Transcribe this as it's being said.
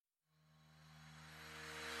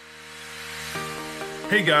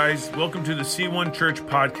Hey guys, welcome to the C1 Church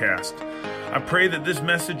podcast. I pray that this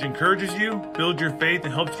message encourages you, builds your faith,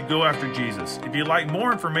 and helps you go after Jesus. If you'd like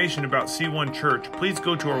more information about C1 Church, please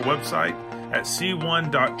go to our website at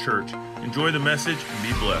c1.church. Enjoy the message and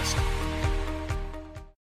be blessed.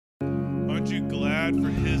 Aren't you glad for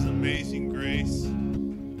His amazing grace?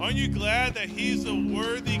 Aren't you glad that He's the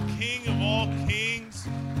worthy King of all kings?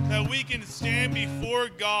 That we can stand before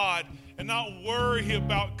God and not worry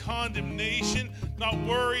about condemnation, not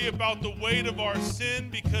worry about the weight of our sin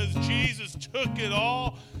because Jesus took it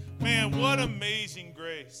all. Man, what amazing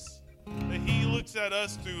grace. That He looks at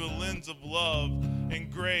us through a lens of love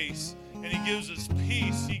and grace, and He gives us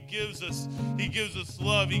peace, He gives us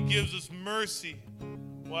love, He gives us mercy.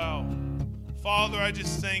 Wow. Father, I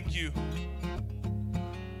just thank you.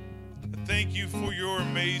 I thank you for your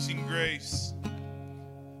amazing grace.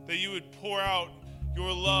 That you would pour out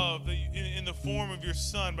your love in the form of your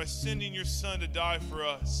Son by sending your Son to die for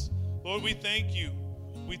us. Lord, we thank you.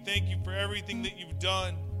 We thank you for everything that you've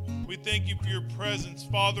done. We thank you for your presence.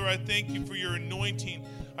 Father, I thank you for your anointing.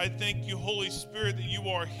 I thank you, Holy Spirit, that you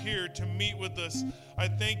are here to meet with us. I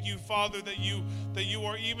thank you, Father, that you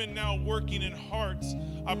are even now working in hearts.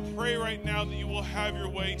 I pray right now that you will have your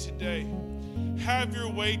way today. Have your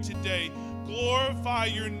way today. Glorify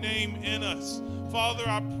your name in us. Father,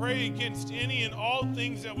 I pray against any and all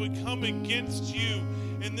things that would come against you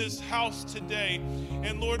in this house today.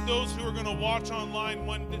 And Lord, those who are going to watch online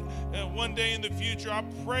one day in the future, I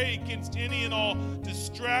pray against any and all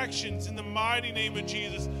distractions in the mighty name of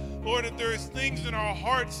Jesus. Lord, if there is things in our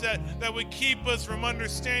hearts that would keep us from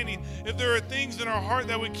understanding, if there are things in our heart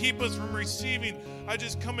that would keep us from receiving, I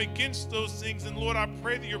just come against those things. And Lord, I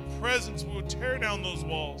pray that your presence will tear down those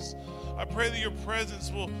walls. I pray that your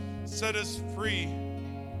presence will set us free.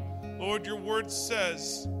 Lord, your word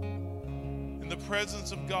says, in the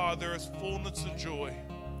presence of God, there is fullness of joy.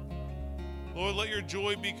 Lord, let your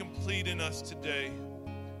joy be complete in us today.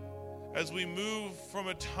 As we move from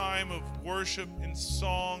a time of worship in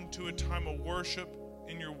song to a time of worship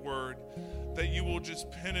in your word, that you will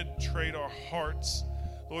just penetrate our hearts.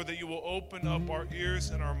 Lord, that you will open up our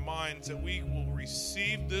ears and our minds, that we will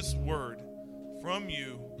receive this word from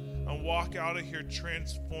you and walk out of here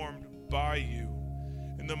transformed by you.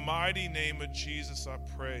 In the mighty name of Jesus, I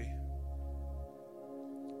pray.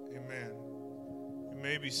 Amen. You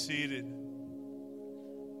may be seated.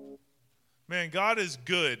 Man, God is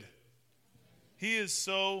good. He is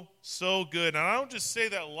so, so good. And I don't just say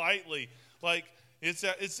that lightly. Like,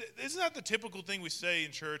 isn't that the typical thing we say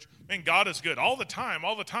in church? Man, God is good. All the time,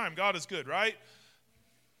 God is good, right?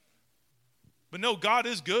 But no, God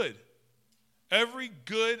is good. Every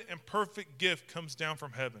good and perfect gift comes down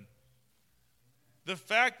from heaven. The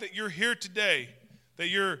fact that you're here today, that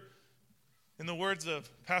you're, in the words of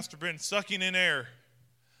Pastor Brent, sucking in air,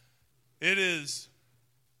 it is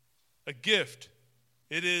a gift.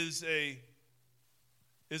 It is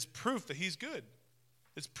proof that he's good.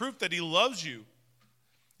 It's proof that he loves you.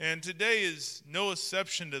 And today is no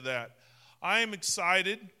exception to that. I am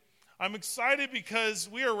excited. I'm excited because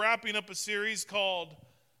we are wrapping up a series called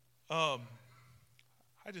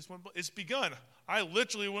It's Begun. I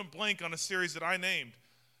literally went blank on a series that I named.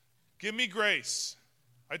 Give Me Grace.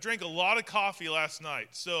 I drank a lot of coffee last night,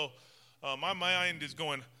 so my mind is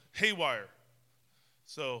going haywire.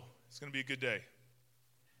 So it's going to be a good day.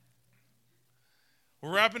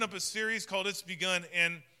 We're wrapping up a series called It's Begun,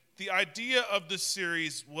 and the idea of this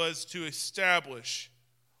series was to establish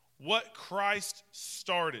what Christ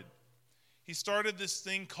started. He started this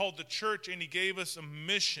thing called the church, and he gave us a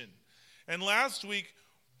mission. And last week,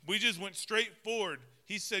 we just went straight forward.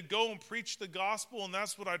 He said, go and preach the gospel, and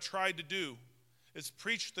that's what I tried to do, is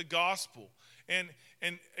preach the gospel and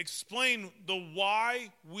explain the why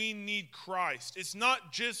we need Christ. It's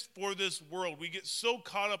not just for this world. We get so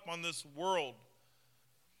caught up on this world,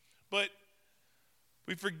 but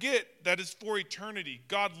we forget that it's for eternity.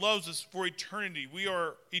 God loves us for eternity. We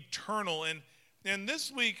are eternal. And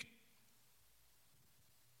this week,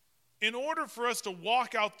 in order for us to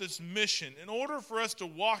walk out this mission, in order for us to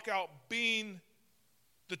walk out being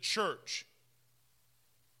the church,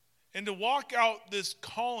 and to walk out this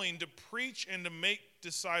calling to preach and to make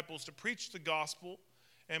disciples, to preach the gospel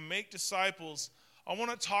and make disciples, I want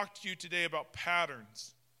to talk to you today about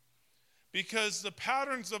patterns. Because the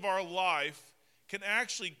patterns of our life can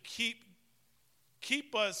actually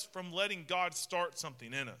keep us from letting God start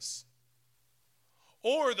something in us.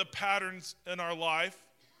 Or the patterns in our life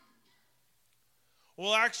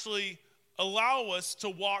will actually allow us to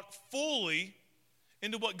walk fully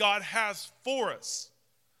into what God has for us.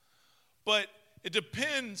 But it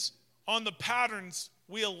depends on the patterns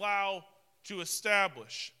we allow to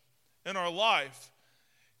establish in our life.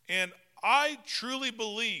 And I truly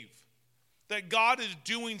believe that God is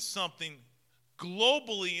doing something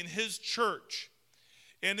globally in his church.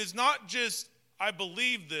 And it's not just, I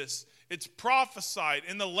believe this, it's prophesied.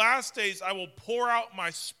 In the last days, I will pour out my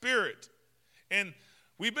spirit. And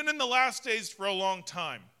we've been in the last days for a long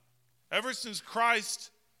time. Ever since Christ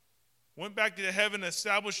went back to heaven and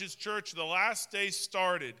established his church, the last days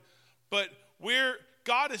started. But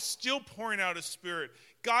God is still pouring out his spirit.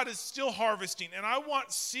 God is still harvesting. And I want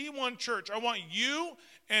C1 Church, I want you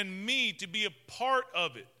and me to be a part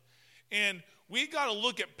of it. And we got to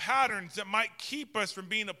look at patterns that might keep us from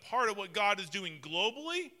being a part of what God is doing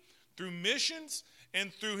globally, through missions,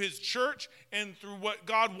 and through his church, and through what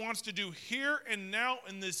God wants to do here and now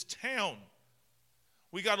in this town.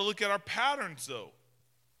 We got to look at our patterns, though.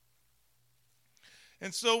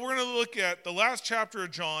 And so we're going to look at the last chapter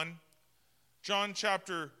of John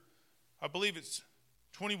chapter, I believe it's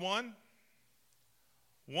 21,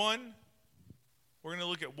 1. We're going to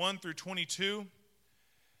look at 1 through 22.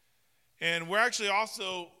 And we're actually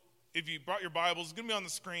also, if you brought your Bibles, it's going to be on the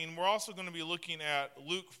screen. We're also going to be looking at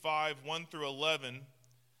Luke 5, 1 through 11.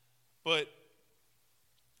 But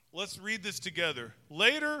let's read this together.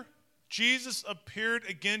 Later, Jesus appeared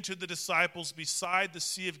again to the disciples beside the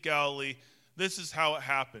Sea of Galilee. This is how it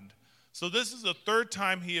happened. So this is the third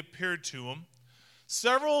time he appeared to them.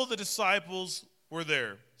 Several of the disciples were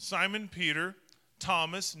there. Simon Peter,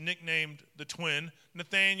 Thomas, nicknamed the twin,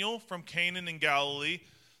 Nathanael from Cana in Galilee,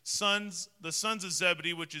 the sons of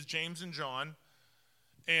Zebedee, which is James and John,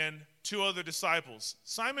 and two other disciples.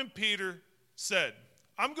 Simon Peter said,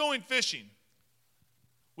 "I'm going fishing."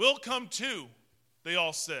 "We'll come too," they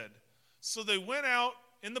all said. So they went out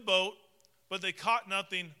in the boat, but they caught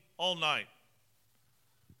nothing all night.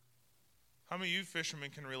 How many of you fishermen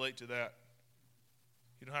can relate to that?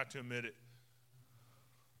 You don't have to admit it.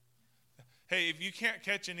 Hey, if you can't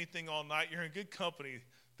catch anything all night, you're in good company.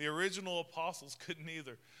 The original apostles couldn't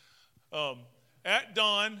either. At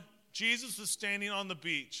dawn, Jesus was standing on the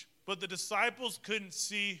beach, but the disciples couldn't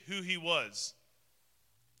see who he was.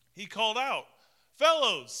 He called out,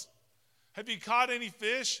 "Fellows, have you caught any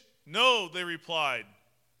fish?" "No," they replied.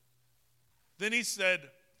 Then he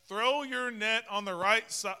said, "Throw your net on the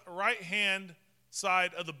right-hand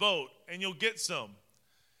side of the boat, and you'll get some."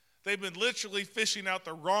 They've been literally fishing out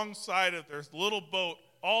the wrong side of their little boat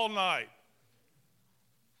all night.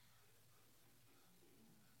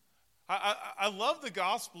 I love the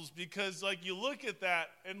Gospels because, like, you look at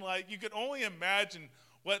that and, like, you can only imagine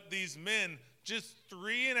what these men just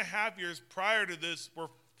 3.5 years prior to this were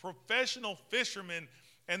professional fishermen,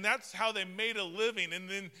 and that's how they made a living. And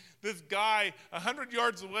then this guy 100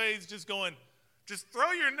 yards away is just going, "Just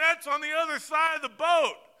throw your nets on the other side of the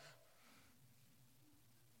boat."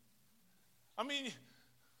 I mean,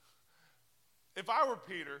 if I were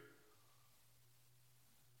Peter,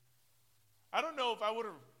 I don't know if I would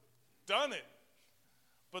have done it,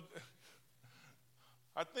 but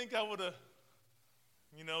I think I would have,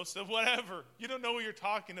 said whatever. You don't know what you're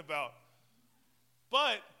talking about.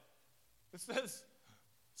 But it says,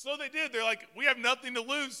 so they did. They're like, we have nothing to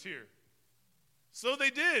lose here. So they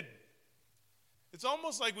did. It's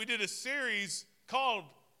almost like we did a series called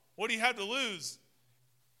What Do You Have to Lose?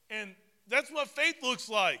 And that's what faith looks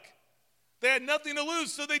like. They had nothing to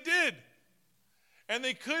lose, so they did. And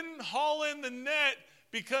they couldn't haul in the net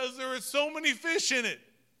because there were so many fish in it.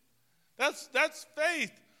 That's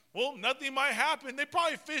faith. Well, nothing might happen. They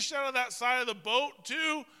probably fished out of that side of the boat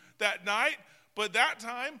too that night. But that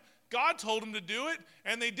time, God told them to do it,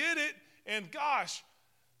 and they did it. And gosh,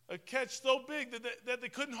 a catch so big that they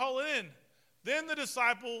couldn't haul it in. Then the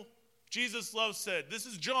disciple Jesus loved said, this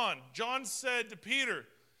is John. John said to Peter,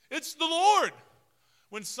 "It's the Lord."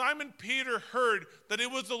 When Simon Peter heard that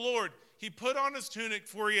it was the Lord, he put on his tunic,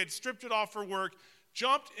 for he had stripped it off for work,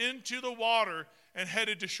 jumped into the water, and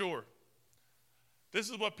headed to shore. This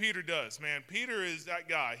is what Peter does, man. Peter is that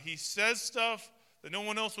guy. He says stuff that no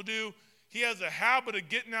one else will do. He has a habit of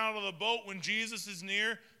getting out of the boat when Jesus is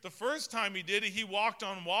near. The first time he did it, he walked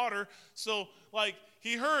on water. So,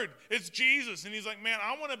 he heard, it's Jesus. And he's like, man,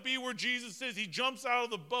 I want to be where Jesus is. He jumps out of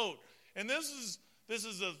the boat. And this is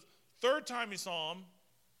the third time he saw him.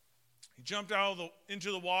 He jumped out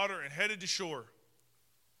into the water and headed to shore.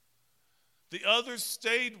 The others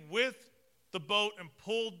stayed with the boat and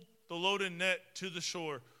pulled the loaded net to the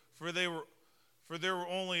shore, for they were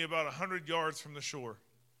only about 100 yards from the shore.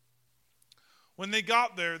 When they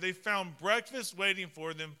got there, they found breakfast waiting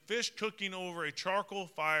for them, fish cooking over a charcoal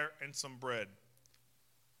fire, and some bread.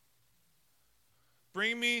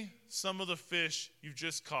 "Bring me some of the fish you've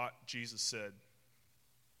just caught," Jesus said.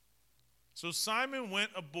 So Simon went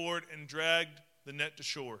aboard and dragged the net to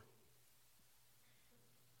shore.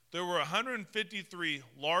 There were 153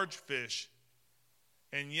 large fish,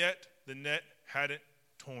 and yet the net hadn't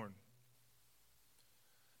torn.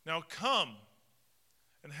 Now come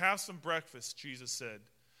and have some breakfast, Jesus said.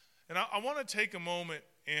 And I want to take a moment,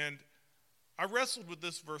 and I wrestled with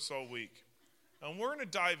this verse all week. And we're going to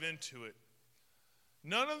dive into it.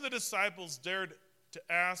 None of the disciples dared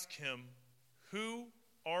to ask him, "Who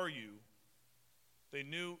are you?" They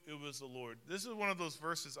knew it was the Lord. This is one of those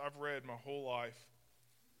verses I've read my whole life.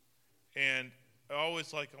 And I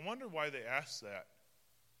always I wonder why they asked that.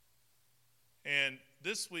 And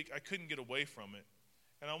this week I couldn't get away from it.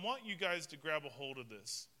 And I want you guys to grab a hold of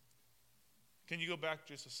this. Can you go back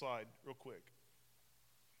just a slide real quick?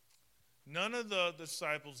 None of the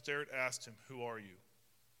disciples dared ask him, "Who are you?"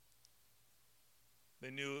 They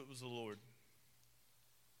knew it was the Lord.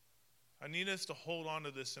 I need us to hold on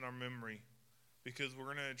to this in our memory because we're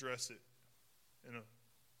going to address it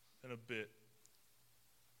in a bit.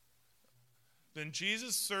 Then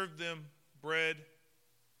Jesus served them bread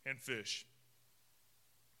and fish.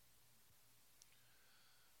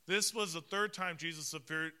 This was the third time Jesus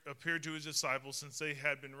appeared to his disciples since he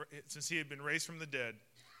had been raised from the dead.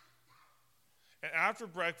 And after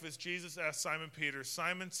breakfast, Jesus asked Simon Peter,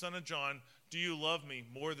 "Simon, son of John, do you love me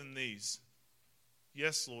more than these?"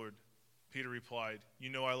 "Yes, Lord," Peter replied. "You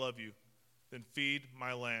know I love you." "Then feed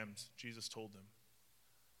my lambs," Jesus told them.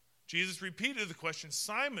 Jesus repeated the question,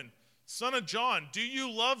 "Simon, son of John, do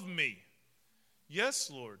you love me?" "Yes,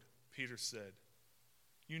 Lord," Peter said.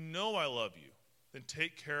 "You know I love you. Then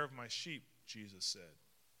take care of my sheep," Jesus said.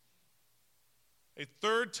 A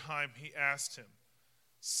third time he asked him,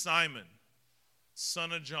 "Simon,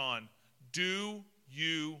 son of John, do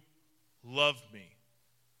you love me?"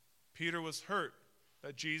 Peter was hurt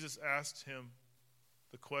that Jesus asked him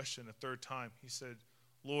the question a third time. He said,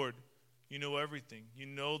 "Lord, you know everything. You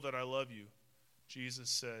know that I love you."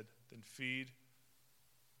 Jesus said, "Then feed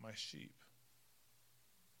my sheep."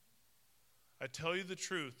 I tell you the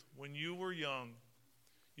truth, when you were young,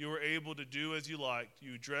 you were able to do as you liked.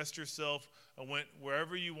 You dressed yourself and went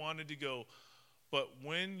wherever you wanted to go. But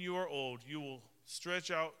when you are old, you will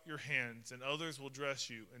stretch out your hands, and others will dress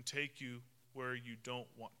you and take you where you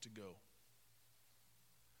don't want to go.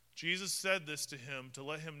 Jesus said this to him to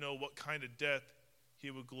let him know what kind of death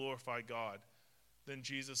he would glorify God. Then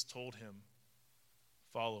Jesus told him,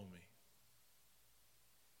 "Follow me."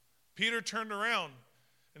 Peter turned around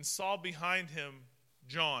and saw behind him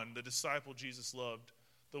John, the disciple Jesus loved,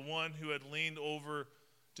 the one who had leaned over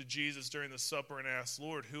to Jesus during the supper and asked,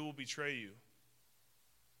 "Lord, who will betray you?"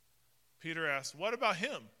 Peter asked, "What about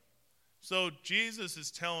him?" So Jesus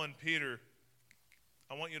is telling Peter,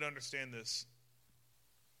 I want you to understand this.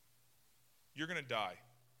 You're going to die.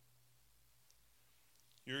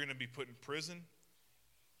 You're going to be put in prison.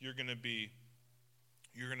 You're going to be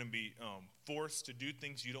forced to do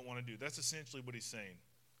things you don't want to do. That's essentially what he's saying.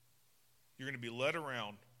 You're going to be led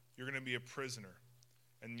around. You're going to be a prisoner,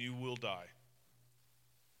 and you will die.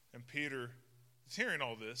 And Peter is hearing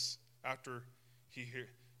all this after he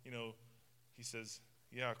says,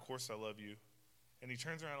 "Yeah, of course I love you." And he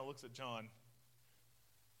turns around and looks at John.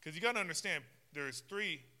 Because you got to understand, there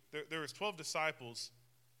was 12 disciples,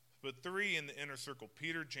 but 3 in the inner circle,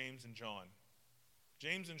 Peter, James, and John.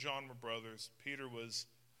 James and John were brothers. Peter was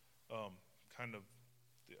kind of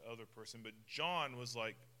the other person. But John was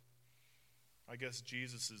I guess,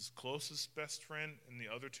 Jesus' closest best friend, and the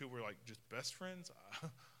other 2 were just best friends.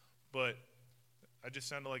 But I just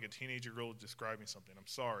sounded like a teenager girl describing something. I'm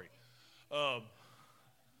sorry.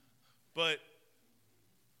 But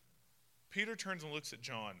Peter turns and looks at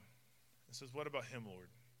John and says, "What about him, Lord?"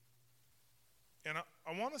 And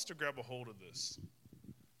I want us to grab a hold of this,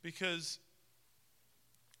 because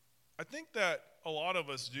I think that a lot of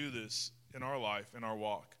us do this in our life, in our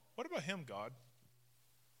walk. What about him, God?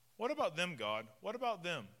 What about them, God? What about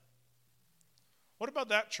them? What about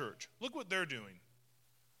that church? Look what they're doing.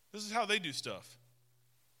 This is how they do stuff.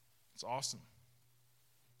 It's awesome.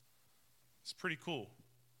 It's pretty cool.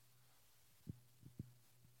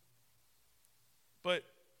 But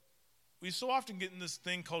we so often get in this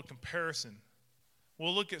thing called comparison.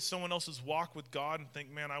 We'll look at someone else's walk with God and think,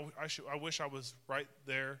 "Man, I wish I was right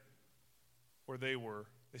there where they were.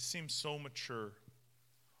 They seem so mature."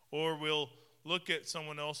 Or we'll look at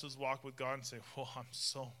someone else's walk with God and say, "Well, I'm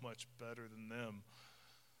so much better than them.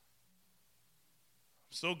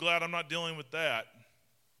 I'm so glad I'm not dealing with that."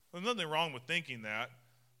 There's nothing wrong with thinking that.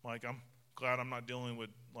 I'm glad I'm not dealing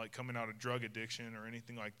with coming out of drug addiction or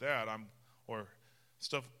anything like that. Or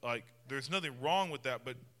stuff there's nothing wrong with that.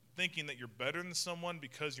 But thinking that you're better than someone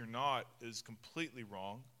because you're not is completely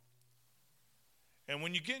wrong. And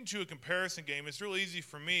when you get into a comparison game, it's real easy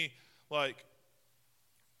for me, like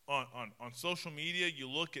on social media, you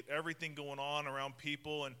look at everything going on around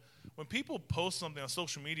people, and when people post something on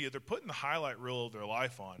social media, they're putting the highlight reel of their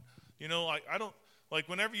life on. You know, like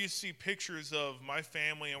whenever you see pictures of my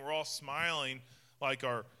family and we're all smiling, like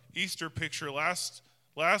our Easter picture last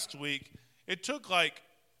week, it took like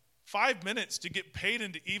 5 minutes to get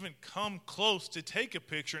Peyton to even come close to take a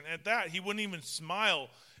picture, and at that, he wouldn't even smile.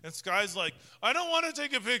 And Sky's like, I don't want to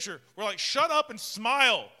take a picture. We're like, shut up and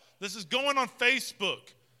smile. This is going on Facebook.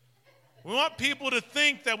 We want people to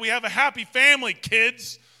think that we have a happy family,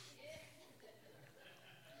 kids.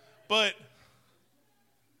 But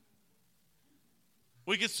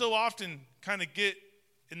we get so often kind of get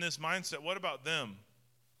in this mindset, what about them?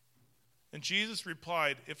 And Jesus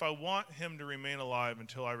replied, if I want him to remain alive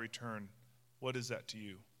until I return, what is that to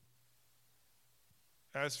you?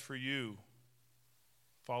 As for you,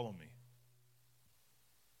 follow me.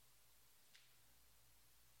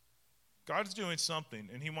 God's doing something,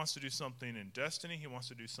 and he wants to do something in Destiny. He wants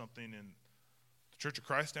to do something in the Church of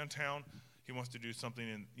Christ downtown. He wants to do something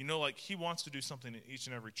in, he wants to do something in each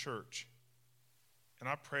and every church. And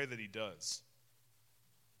I pray that he does.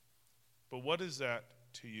 But what is that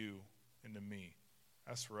to you and to me?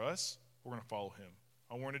 As for us, we're going to follow him.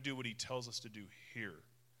 I want to do what he tells us to do here.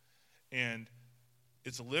 And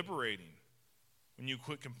it's liberating when you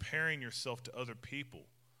quit comparing yourself to other people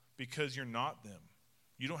because you're not them.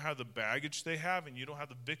 You don't have the baggage they have, and you don't have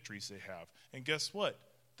the victories they have. And guess what?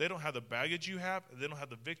 They don't have the baggage you have, and they don't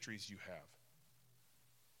have the victories you have.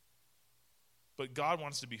 But God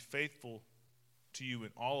wants to be faithful to you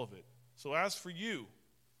in all of it. So as for you,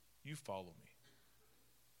 you follow me.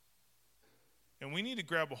 And we need to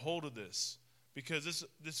grab a hold of this because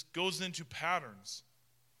this goes into patterns.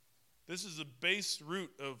 This is the base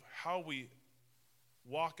root of how we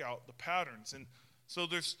walk out the patterns. And so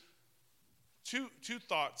there's two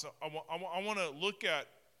thoughts. I want to look at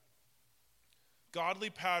godly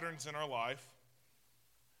patterns in our life.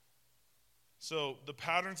 So the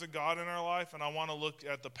patterns of God in our life, and I want to look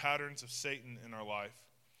at the patterns of Satan in our life.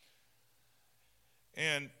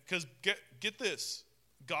 And because get this,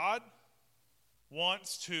 God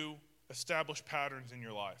wants to establish patterns in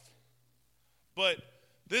your life. But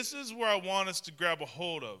this is where I want us to grab a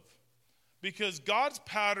hold of. Because God's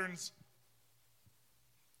patterns,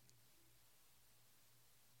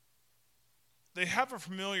 they have a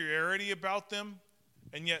familiarity about them,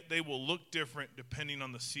 and yet they will look different depending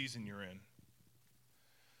on the season you're in.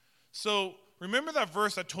 So remember that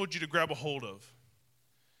verse I told you to grab a hold of.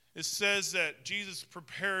 It says that Jesus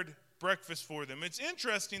prepared breakfast for them. It's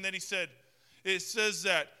interesting that it says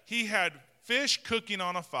that he had fish cooking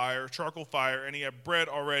on a fire, charcoal fire, and he had bread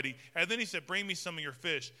already. And then he said, bring me some of your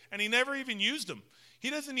fish. And he never even used them. He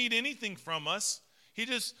doesn't need anything from us.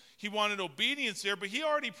 He wanted obedience there, but he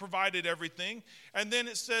already provided everything. And then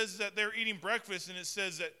it says that they're eating breakfast, and it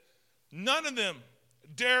says that none of them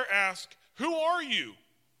dare ask, who are you?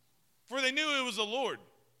 For they knew it was the Lord.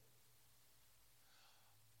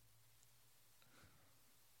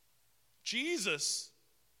 Jesus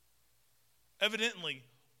evidently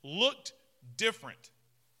looked different.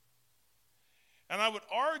 And I would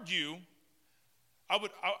argue, I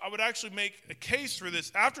would actually make a case for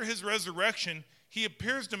this. After his resurrection, he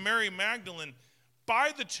appears to Mary Magdalene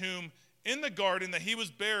by the tomb in the garden that he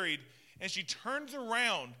was buried, and she turns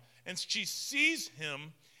around and she sees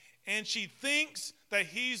him, and she thinks that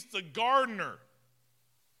he's the gardener.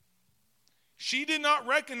 She did not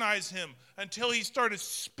recognize him until he started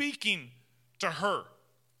speaking to her.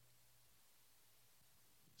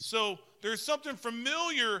 So there's something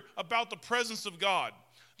familiar about the presence of God.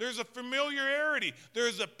 There's a familiarity.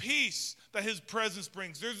 There's a peace that his presence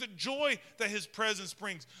brings. There's a joy that his presence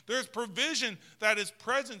brings. There's provision that his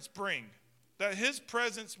presence brings, that his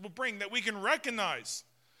presence will bring, that we can recognize.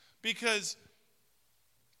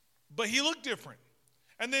 But he looked different.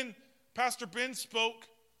 And then Pastor Ben spoke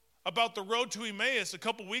about the road to Emmaus a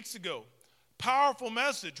couple weeks ago. Powerful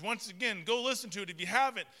message. Once again, go listen to it if you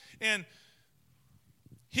haven't. And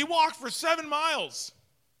he walked for 7 miles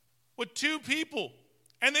with 2 people,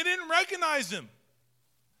 and they didn't recognize him.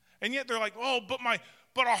 And yet they're like, oh,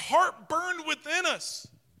 but our heart burned within us.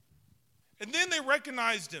 And then they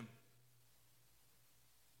recognized him.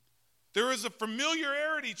 There is a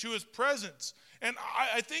familiarity to his presence. And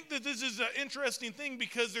I think that this is an interesting thing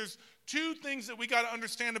because there's 2 things that we got to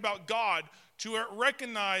understand about God to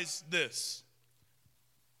recognize this.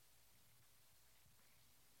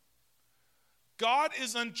 God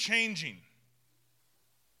is unchanging.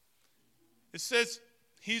 It says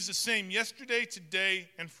He's the same yesterday, today,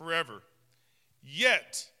 and forever.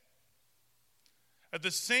 Yet, at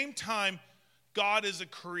the same time, God is a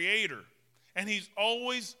creator, and he's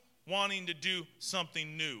always wanting to do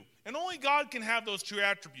something new. And only God can have those two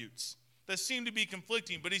attributes that seem to be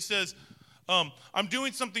conflicting. But he says, I'm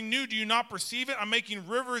doing something new. Do you not perceive it? I'm making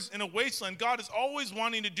rivers in a wasteland. God is always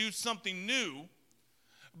wanting to do something new.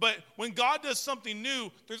 But when God does something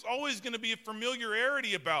new, there's always going to be a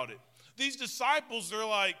familiarity about it. These disciples, they're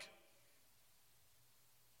like,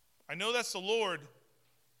 I know that's the Lord,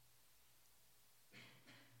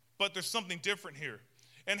 but there's something different here.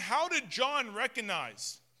 And how did John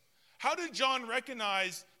recognize? How did John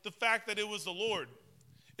recognize the fact that it was the Lord?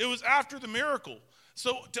 It was after the miracle.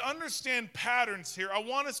 So to understand patterns here, I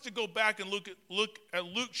want us to go back and look at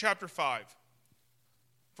Luke chapter 5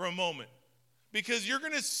 for a moment. Because you're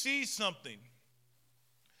going to see something.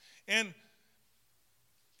 And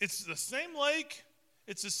it's the same lake.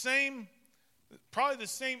 It's probably the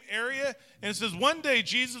same area. And it says, one day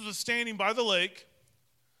Jesus was standing by the lake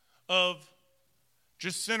of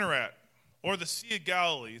Gennesaret, or the Sea of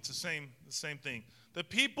Galilee. It's the same thing. The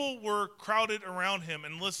people were crowded around him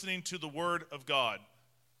and listening to the word of God.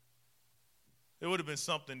 It would have been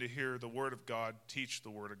something to hear the word of God teach the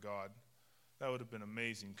word of God. That would have been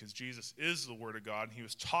amazing because Jesus is the word of God and he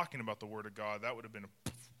was talking about the word of God. That would have been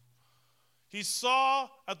He saw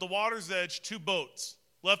at the water's edge 2 boats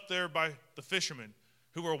left there by the fishermen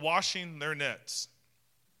who were washing their nets.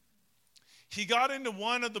 He got into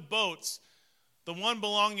one of the boats, the one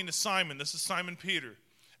belonging to Simon. This is Simon Peter,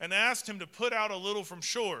 and asked him to put out a little from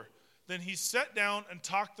shore. Then he sat down and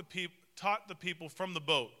taught the people from the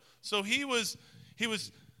boat. So he was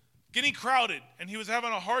getting crowded and he was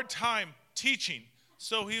having a hard time teaching.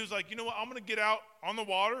 So he was like, you know what, I'm going to get out on the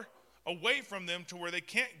water away from them to where they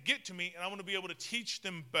can't get to me, and I'm going to be able to teach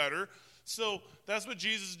them better. So that's what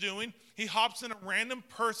Jesus is doing. He hops in a random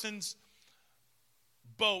person's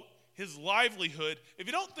boat, his livelihood. If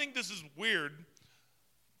you don't think this is weird,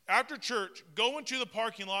 after church, go into the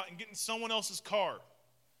parking lot and get in someone else's car.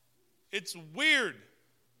 It's weird.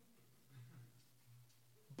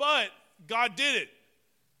 But God did it.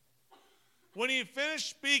 When he had finished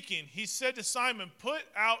speaking, he said to Simon, put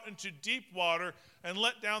out into deep water and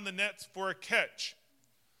let down the nets for a catch.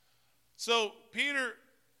 So Peter,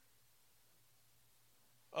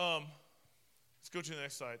 let's go to the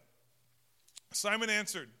next slide. Simon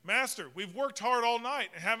answered, Master, we've worked hard all night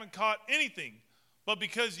and haven't caught anything. But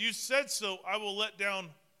because you said so, I will let down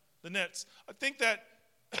the nets. I think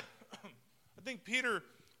Peter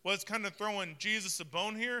was kind of throwing Jesus a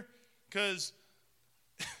bone here because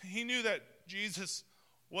he knew that Jesus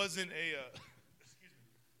wasn't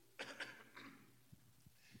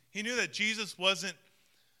he knew that Jesus wasn't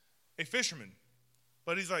a fisherman.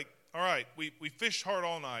 But he's like, all right, we fished hard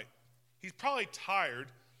all night. He's probably tired.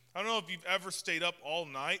 I don't know if you've ever stayed up all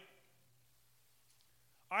night.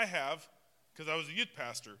 I have, because I was a youth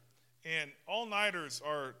pastor. And all-nighters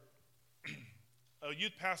are a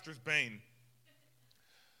youth pastor's bane.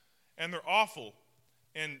 And they're awful.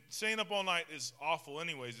 And staying up all night is awful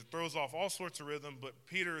anyways. It throws off all sorts of rhythm. But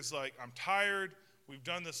Peter is like, I'm tired. We've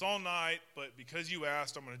done this all night. But because you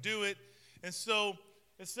asked, I'm going to do it. And so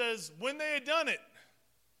it says, when they had done it,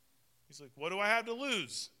 he's like, what do I have to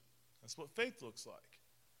lose? That's what faith looks like.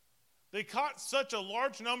 They caught such a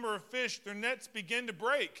large number of fish, their nets began to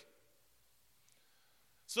break.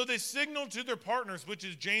 So they signaled to their partners, which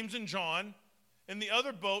is James and John, in the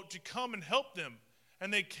other boat to come and help them.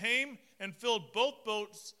 And they came and filled both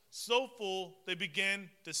boats so full they began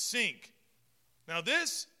to sink. Now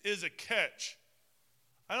this is a catch.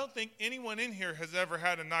 I don't think anyone in here has ever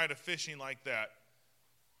had a night of fishing like that.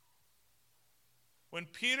 When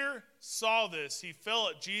Peter saw this, he fell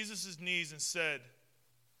at Jesus' knees and said,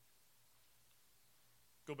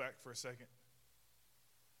 go back for a second.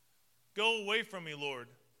 Go away from me, Lord.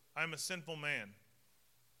 I'm a sinful man.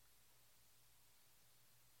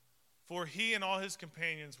 For he and all his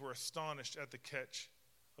companions were astonished at the catch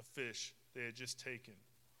of fish they had just taken.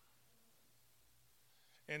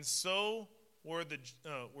 And so were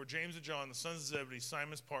James and John, the sons of Zebedee,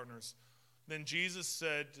 Simon's partners. Then Jesus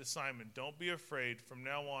said to Simon, don't be afraid. From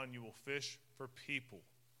now on you will fish for people.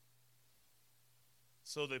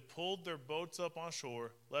 So they pulled their boats up on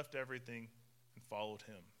shore, left everything, and followed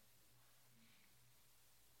him.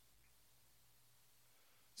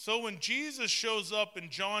 So when Jesus shows up in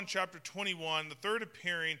John chapter 21, the third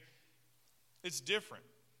appearing, it's different.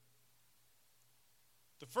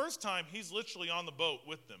 The first time, he's literally on the boat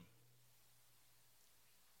with them.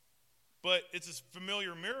 But it's a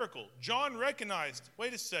familiar miracle. John recognized,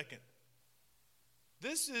 wait a second,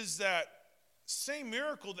 this is that same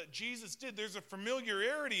miracle that Jesus did, there's a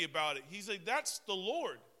familiarity about it. He's like, that's the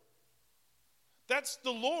Lord. That's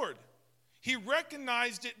the Lord. He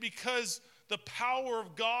recognized it because the power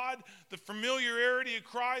of God, the familiarity of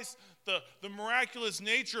Christ, the miraculous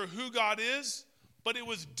nature of who God is, but it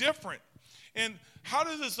was different. And how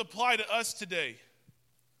does this apply to us today?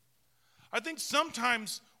 I think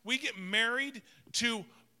sometimes we get married to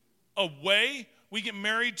a way, we get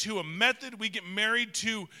married to a method, we get married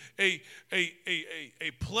to a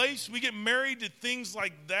place, we get married to things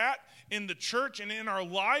like that in the church and in our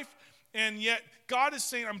life, and yet God is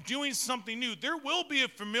saying, I'm doing something new. There will be a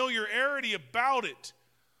familiarity about it,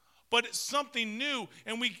 but it's something new,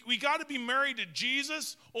 and we got to be married to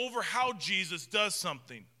Jesus over how Jesus does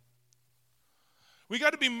something. We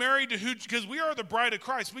got to be married to who, because we are the bride of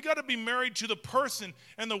Christ. We got to be married to the person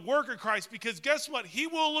and the work of Christ, because guess what? He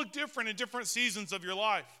will look different in different seasons of your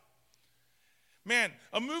life. Man,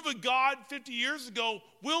 a move of God 50 years ago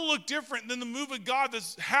will look different than the move of God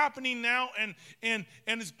that's happening now and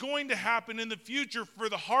is going to happen in the future for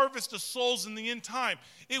the harvest of souls in the end time.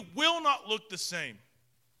 It will not look the same.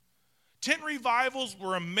 Tent revivals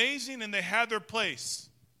were amazing and they had their place.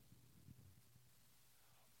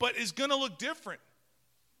 But it's going to look different.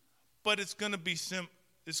 But it's going to be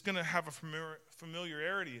it's going to have a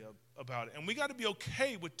familiarity about it. And we got to be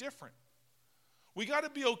okay with different. We got to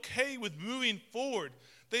be okay with moving forward.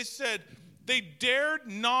 They said they dared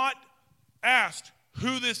not ask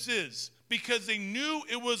who this is because they knew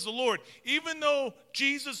it was the Lord. Even though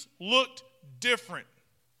Jesus looked different.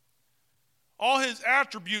 All his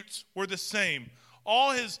attributes were the same.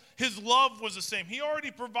 All his love was the same. He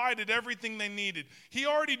already provided everything they needed. He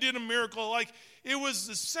already did a miracle. Like, it was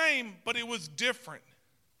the same, but it was different.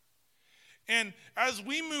 And as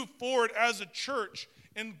we move forward as a church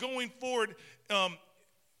and going forward,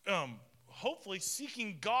 hopefully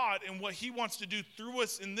seeking God and what he wants to do through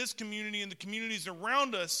us in this community and the communities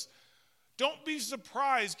around us, don't be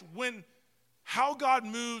surprised when how God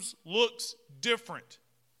moves looks different.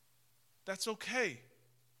 That's okay.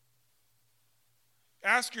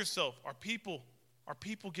 Ask yourself, are people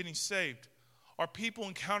getting saved? Are people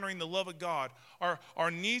encountering the love of God? Are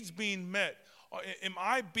needs being met? Am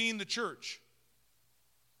I being the church?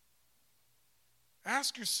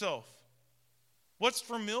 Ask yourself, what's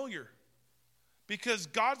familiar? Because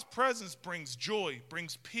God's presence brings joy,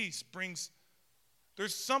 brings peace,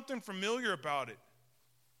 there's something familiar about it.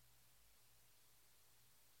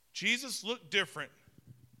 Jesus looked different.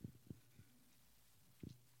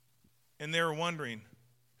 And they were wondering,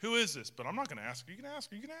 who is this? But I'm not going to ask. You can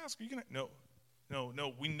ask.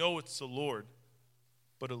 No. We know it's the Lord,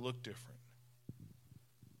 but it looked different.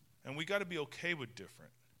 And we got to be okay with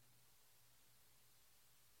different.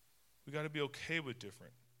 We got to be okay with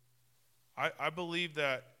different. I believe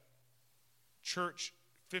that church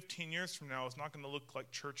 15 years from now is not going to look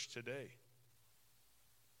like church today.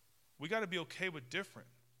 We got to be okay with different.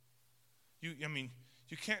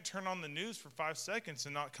 You can't turn on the news for 5 seconds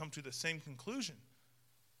and not come to the same conclusion.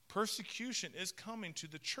 Persecution is coming to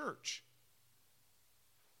the church.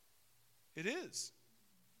 It is.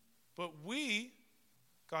 But we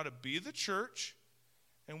got to be the church,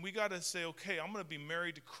 and we got to say, okay, I'm going to be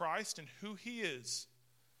married to Christ and who he is,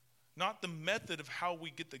 not the method of how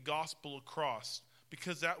we get the gospel across,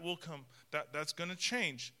 because that will come. That's going to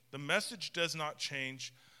change. The message does not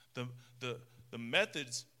change. The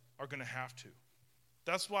methods are going to have to.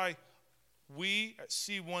 That's why we at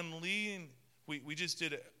C1 lean, we just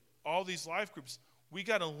did all these life groups. We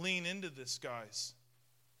got to lean into this, guys.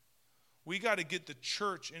 We got to get the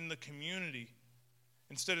church in the community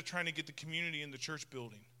instead of trying to get the community in the church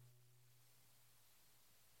building.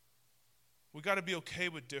 We got to be okay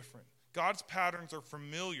with different. God's patterns are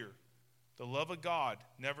familiar. The love of God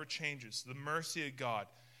never changes. The mercy of God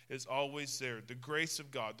is always there. The grace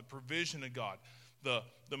of God, the provision of God, the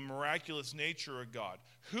miraculous nature of God.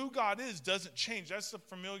 Who God is doesn't change. That's the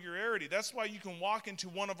familiarity. That's why you can walk into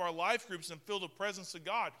one of our life groups and feel the presence of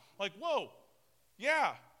God. Like, whoa,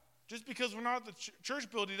 yeah. Just because we're not at the church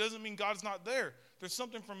building doesn't mean God's not there. There's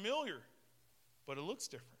something familiar, but it looks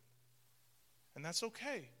different. And that's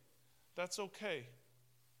okay. That's okay.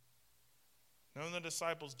 None of the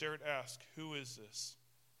disciples dared ask, who is this?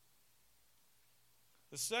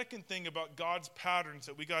 The second thing about God's patterns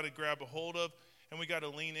that we got to grab a hold of and we got to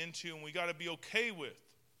lean into and we got to be okay with.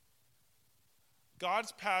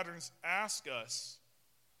 God's patterns ask us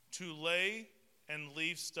to lay and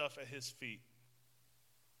leave stuff at his feet.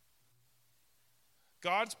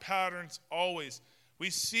 God's patterns always. We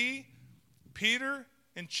see Peter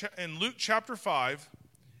in Luke chapter 5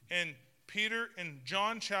 and Peter in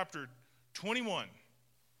John chapter 21.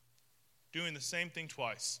 doing the same thing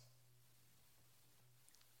twice.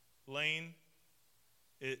 Laying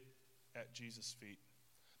it at Jesus' feet.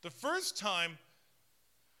 The first time,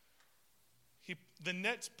 the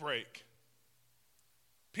nets break.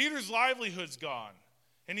 Peter's livelihood's gone.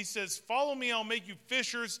 And he says, follow me, I'll make you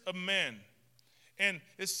fishers of men. And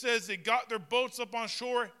it says they got their boats up on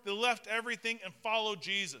shore, they left everything and followed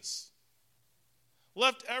Jesus.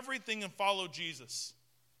 Left everything and followed Jesus.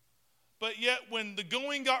 But yet when the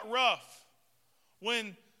going got rough,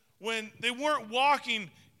 when they weren't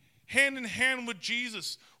walking hand in hand with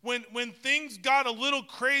Jesus, when things got a little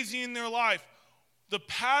crazy in their life, the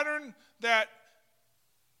pattern that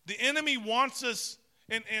the enemy wants us,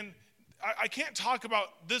 and I can't talk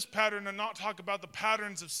about this pattern and not talk about the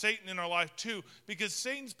patterns of Satan in our life too, because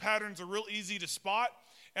Satan's patterns are real easy to spot,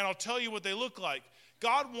 and I'll tell you what they look like.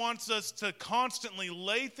 God wants us to constantly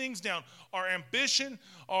lay things down, our ambition,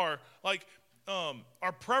 our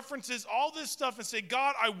preferences, all this stuff, and say,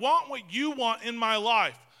 God, I want what you want in my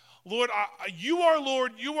life. Lord, you are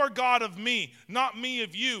Lord, you are God of me, not me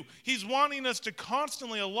of you. He's wanting us to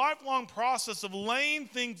constantly, a lifelong process of laying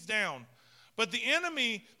things down. But the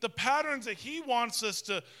enemy, the patterns that he wants us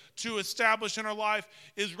to establish in our life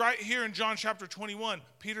is right here in John chapter 21.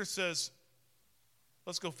 Peter says,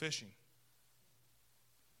 let's go fishing.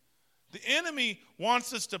 The enemy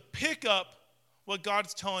wants us to pick up what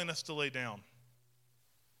God's telling us to lay down.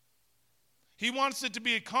 He wants it to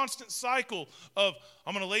be a constant cycle of,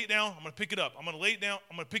 I'm going to lay it down, I'm going to pick it up. I'm going to lay it down,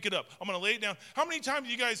 I'm going to pick it up. I'm going to lay it down. How many times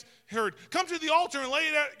have you guys heard, come to the altar and lay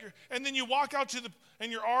it out, and then you walk out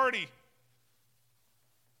and you're already,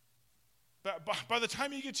 by the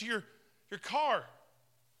time you get to your car,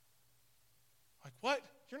 like, what?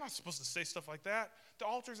 You're not supposed to say stuff like that. The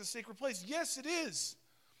altar is a sacred place. Yes, it is.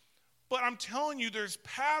 But I'm telling you, there's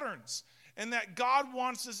patterns. And that God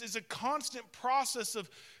wants us is a constant process of,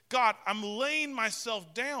 God, I'm laying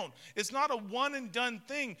myself down. It's not a one and done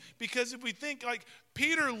thing. Because if we think like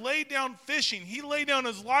Peter laid down fishing, he laid down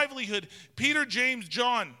his livelihood. Peter, James,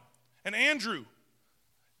 John, and Andrew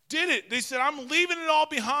did it. They said, I'm leaving it all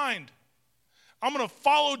behind. I'm going to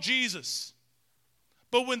follow Jesus.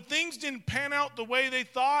 But when things didn't pan out the way they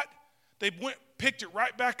thought, they picked it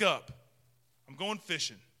right back up. I'm going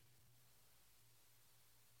fishing.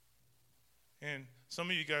 And some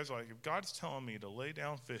of you guys are like, if God's telling me to lay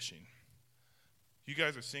down fishing, you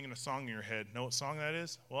guys are singing a song in your head. Know what song that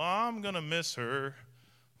is? Well, I'm going to miss her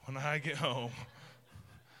when I get home.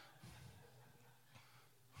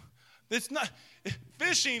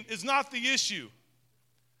 Fishing is not the issue.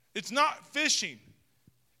 It's not fishing.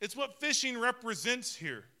 It's what fishing represents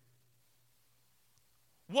here.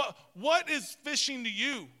 What is fishing to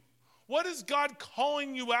you? What is God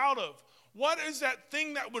calling you out of? What is that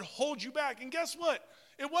thing that would hold you back? And guess what?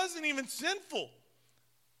 It wasn't even sinful.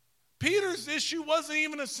 Peter's issue wasn't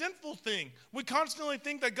even a sinful thing. We constantly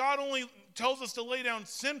think that God only tells us to lay down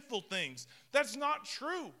sinful things. That's not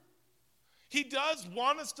true. He does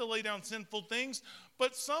want us to lay down sinful things,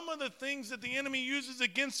 but some of the things that the enemy uses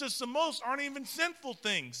against us the most aren't even sinful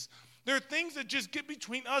things. They're things that just get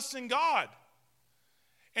between us and God.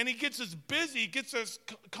 And he gets us busy, he gets us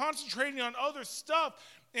concentrating on other stuff.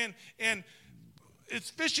 And is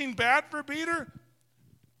fishing bad for Peter?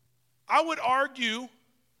 I would argue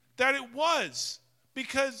that it was,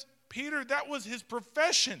 because Peter, that was his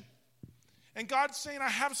profession. And God's saying, I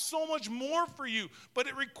have so much more for you, but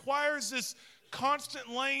it requires this constant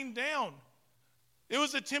laying down. It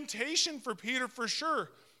was a temptation for Peter for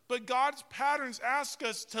sure, but God's patterns ask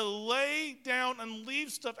us to lay down and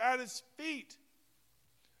leave stuff at his feet.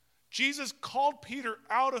 Jesus called Peter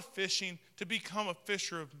out of fishing to become a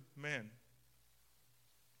fisher of men.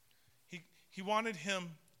 He wanted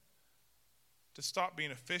him to stop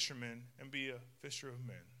being a fisherman and be a fisher of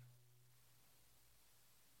men.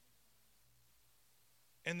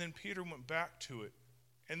 And then Peter went back to it.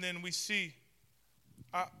 And then we see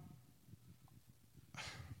that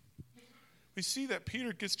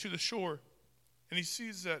Peter gets to the shore and he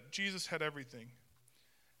sees that Jesus had everything.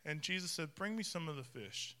 And Jesus said, bring me some of the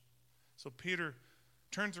fish. So Peter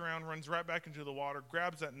turns around, runs right back into the water,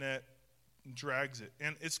 grabs that net, and drags it.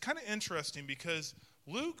 And it's kind of interesting because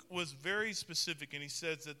Luke was very specific, and he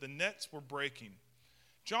says that the nets were breaking.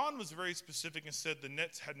 John was very specific and said the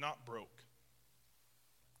nets had not broke.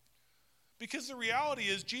 Because the reality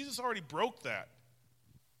is Jesus already broke that.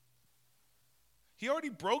 He already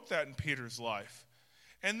broke that in Peter's life.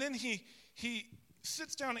 And then he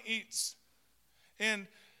sits down and eats. And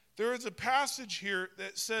there is a passage here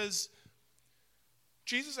that says,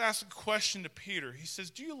 Jesus asked a question to Peter. He says,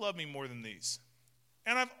 do you love me more than these?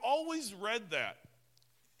 And I've always read that.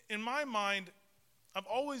 In my mind, I've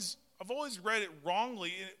always I've always read it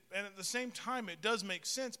wrongly, and at the same time it does make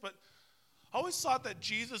sense, but I always thought that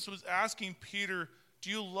Jesus was asking Peter, do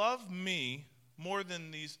you love me more than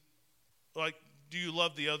these, like, do you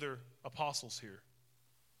love the other apostles here?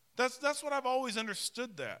 That's what I've always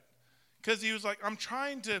understood that. Because he was like, I'm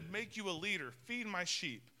trying to make you a leader, feed my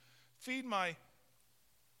sheep, feed my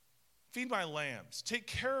lambs, take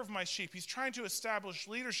care of my sheep. He's trying to establish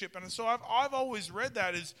leadership. And so I've always read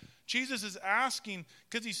that as Jesus is asking,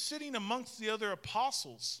 because he's sitting amongst the other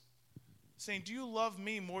apostles, saying, do you love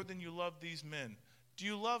me more than you love these men? Do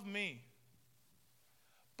you love me?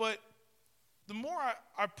 But the more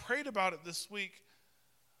I prayed about it this week,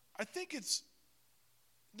 I think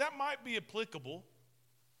that might be applicable.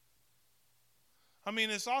 I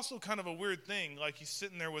mean, it's also kind of a weird thing. Like, he's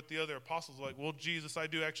sitting there with the other apostles like, well, Jesus, I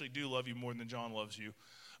do love you more than John loves you.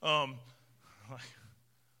 Well,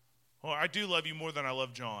 I do love you more than I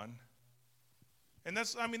love John. And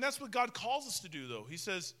that's what God calls us to do, though. He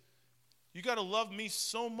says, you got to love me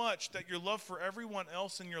so much that your love for everyone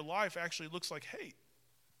else in your life actually looks like hate.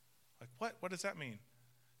 Like, what? What does that mean?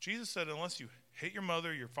 Jesus said, unless you hate your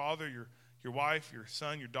mother, your father, your wife, your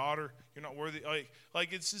son, your daughter, you're not worthy.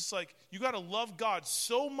 Like it's just like, you got to love God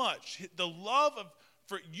so much. The love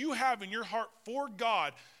for you have in your heart for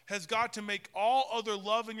God has got to make all other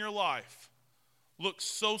love in your life look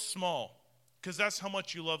so small, because that's how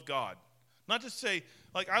much you love God. Not to say,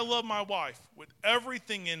 like, I love my wife with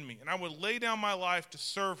everything in me, and I would lay down my life to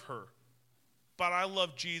serve her, but I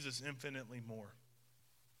love Jesus infinitely more.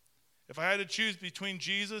 If I had to choose between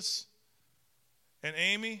Jesus and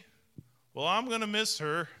Amy, well, I'm going to miss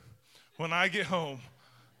her when I get home.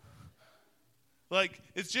 Like,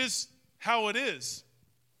 it's just how it is.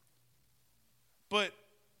 But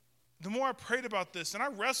the more I prayed about this, and I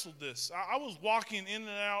wrestled this, I was walking in and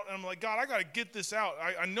out, and I'm like, God, I got to get this out.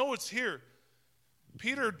 I know it's here.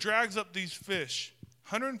 Peter drags up these fish,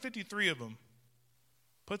 153 of them,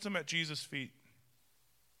 puts them at Jesus' feet.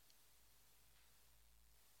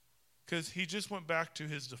 Because he just went back to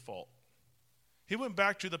his default. He went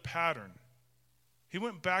back to the pattern. He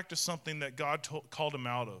went back to something that God called him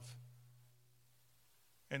out of.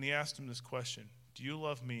 And he asked him this question, do you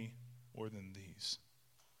love me more than these?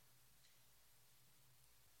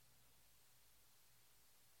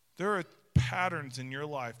 There are patterns in your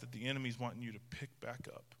life that the enemy's wanting you to pick back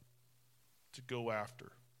up, to go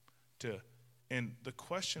after. And the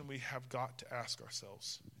question we have got to ask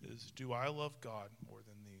ourselves is, do I love God more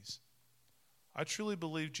than these? I truly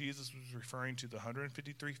believe Jesus was referring to the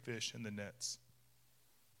 153 fish in the nets.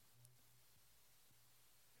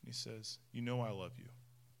 And he says, you know I love you.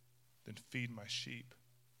 Then feed my sheep.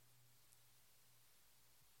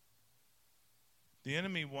 The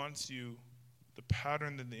enemy wants you, the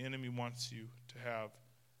pattern that the enemy wants you to have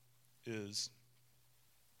is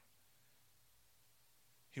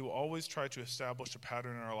he will always try to establish a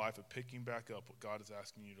pattern in our life of picking back up what God is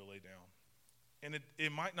asking you to lay down. And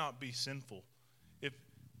it might not be sinful. If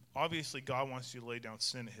obviously God wants you to lay down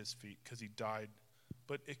sin at his feet because he died.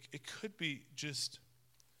 But it could be just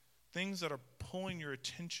things that are pulling your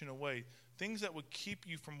attention away. Things that would keep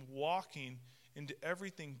you from walking into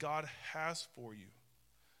everything God has for you.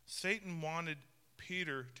 Satan wanted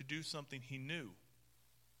Peter to do something he knew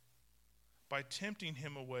by tempting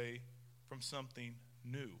him away from something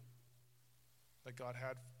new that God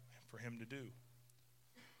had for him to do.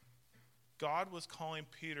 God was calling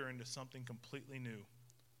Peter into something completely new.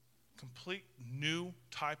 Complete new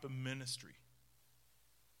type of ministry.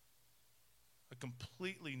 A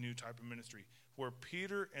completely new type of ministry where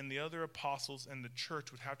Peter and the other apostles and the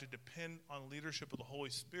church would have to depend on leadership of the Holy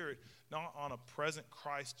Spirit, not on a present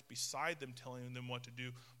Christ beside them telling them what to do,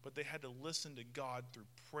 but they had to listen to God through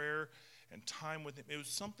prayer and time with him. It was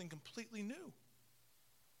something completely new.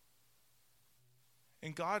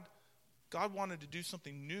 And God wanted to do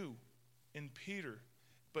something new in Peter,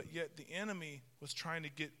 but yet the enemy was trying to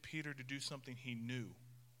get Peter to do something he knew.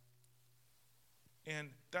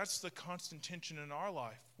 And that's the constant tension in our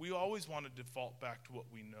life. We always want to default back to what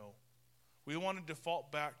we know. We want to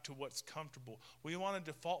default back to what's comfortable. We want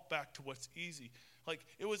to default back to what's easy. Like,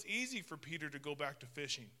 it was easy for Peter to go back to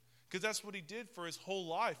fishing because that's what he did for his whole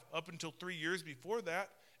life up until 3 years before that.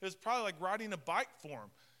 It was probably like riding a bike for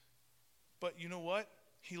him. But you know what?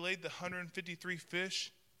 He laid the 153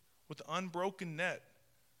 fish with the unbroken net.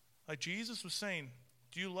 Like Jesus was saying,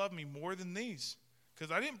 do you love me more than these?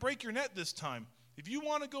 Because I didn't break your net this time. If you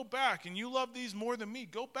want to go back and you love these more than me,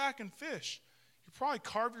 go back and fish. You probably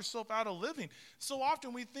carve yourself out a living. So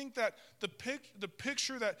often we think that the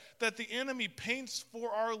picture that the enemy paints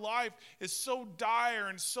for our life is so dire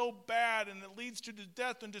and so bad and it leads to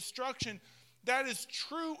death and destruction. That is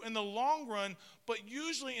true in the long run, but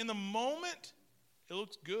usually in the moment, it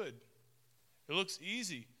looks good. It looks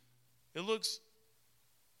easy. It looks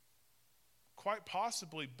quite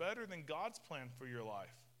possibly better than God's plan for your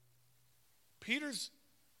life.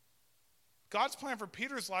 God's plan for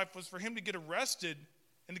Peter's life was for him to get arrested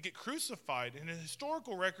and to get crucified. And the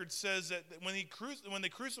historical record says that when they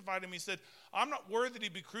crucified him, he said, I'm not worthy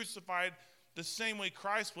to be crucified the same way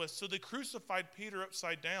Christ was. So they crucified Peter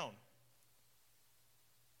upside down.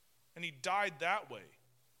 And he died that way.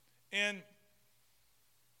 And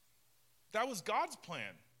that was God's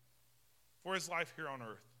plan for his life here on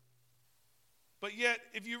earth. But yet,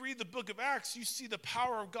 if you read the book of Acts, you see the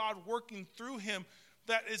power of God working through him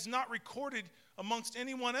that is not recorded amongst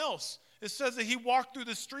anyone else. It says that he walked through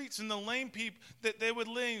the streets and the lame people, that they would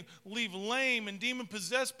leave lame and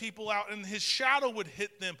demon-possessed people out, and his shadow would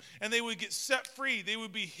hit them, and they would get set free. They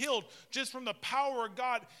would be healed just from the power of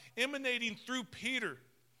God emanating through Peter.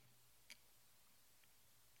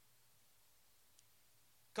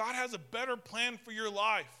 God has a better plan for your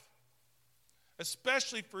life,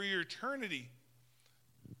 especially for your eternity.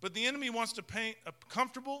 But the enemy wants to paint a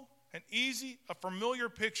comfortable, an easy, a familiar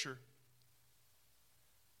picture.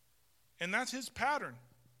 And that's his pattern.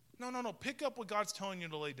 No. Pick up what God's telling you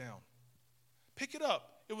to lay down. Pick it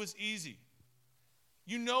up. It was easy.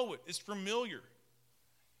 You know it. It's familiar.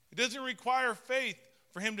 It doesn't require faith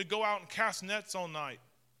for him to go out and cast nets all night.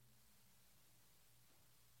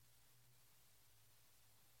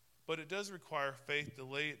 But it does require faith to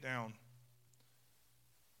lay it down.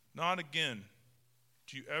 Not again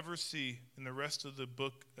do you ever see in the rest of the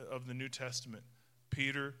book of the New Testament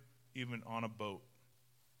Peter even on a boat.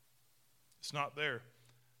 It's not there.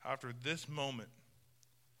 After this moment,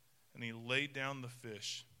 and he laid down the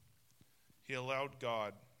fish, he allowed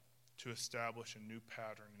God to establish a new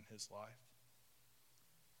pattern in his life.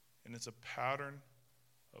 And it's a pattern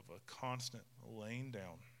of a constant laying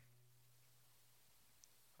down.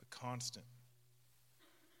 A constant,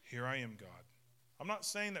 here I am, God. I'm not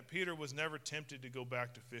saying that Peter was never tempted to go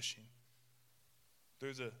back to fishing.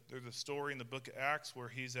 There's a story in the book of Acts where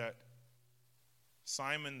he's at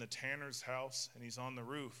Simon the tanner's house and he's on the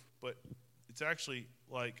roof, but it's actually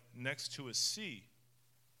like next to a sea.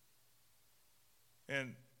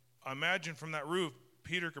 And I imagine from that roof,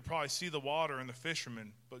 Peter could probably see the water and the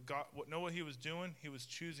fishermen, but God, know what he was doing? He was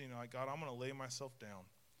choosing, like, God, I'm going to lay myself down.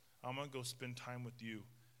 I'm going to go spend time with you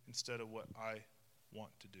instead of what I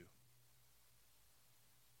want to do.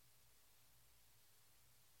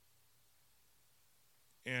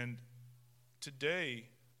 And today,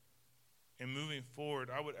 and moving forward,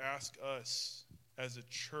 I would ask us as a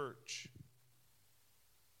church,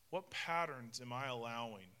 what patterns am I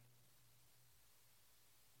allowing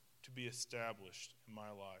to be established in my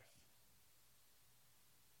life?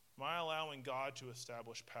 Am I allowing God to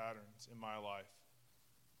establish patterns in my life?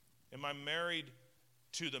 Am I married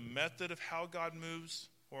to the method of how God moves,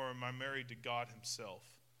 or am I married to God himself?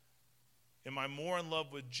 Am I more in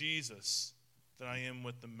love with Jesus than I am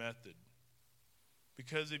with the method?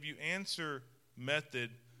 Because if you answer method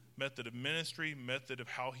of ministry, method of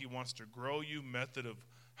how he wants to grow you, method of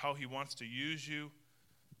how he wants to use you,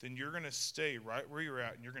 then you're going to stay right where you're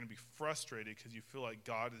at, and you're going to be frustrated because you feel like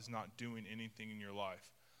God is not doing anything in your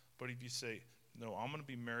life. But if you say, no, I'm going to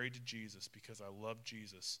be married to Jesus because I love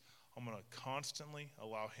Jesus, I'm going to constantly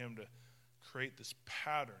allow him to create this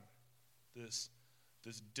pattern, this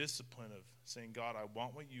discipline of saying, God, I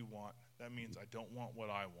want what you want. That means I don't want what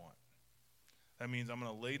I want. That means I'm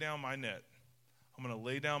going to lay down my net. I'm going to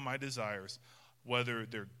lay down my desires, whether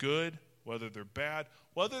they're good, whether they're bad,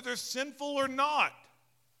 whether they're sinful or not.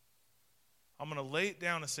 I'm going to lay it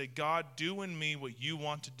down and say, God, do in me what you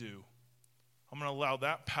want to do. I'm going to allow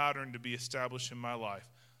that pattern to be established in my life.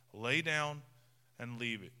 Lay down and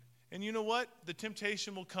leave it. And you know what? The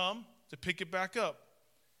temptation will come to pick it back up.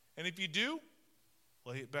 And if you do,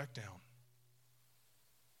 lay it back down.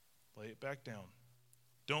 Lay it back down.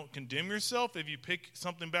 Don't condemn yourself if you pick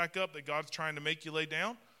something back up that God's trying to make you lay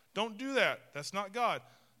down. Don't do that. That's not God.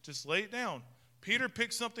 Just lay it down. Peter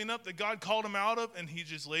picked something up that God called him out of, and he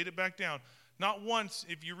just laid it back down. Not once,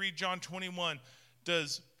 if you read John 21,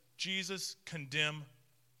 does Jesus condemn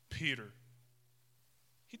Peter.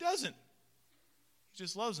 He doesn't. He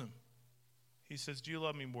just loves him. He says, do you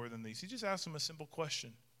love me more than these? He just asks him a simple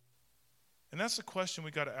question. And that's the question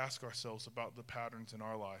we got to ask ourselves about the patterns in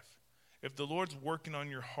our life. If the Lord's working on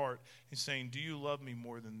your heart, he's saying, do you love me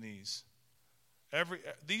more than these?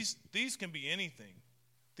 These can be anything.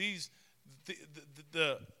 These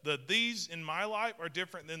in my life are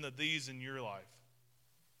different than the these in your life.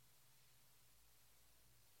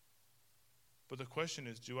 But the question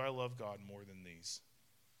is, do I love God more than these?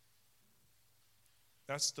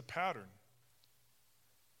 That's the pattern.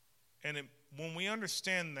 And when we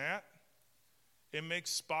understand that, it makes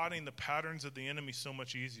spotting the patterns of the enemy so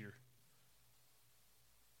much easier.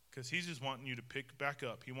 Because he's just wanting you to pick back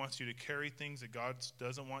up. He wants you to carry things that God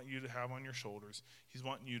doesn't want you to have on your shoulders. He's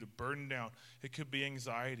wanting you to burden down. It could be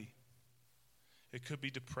anxiety. It could be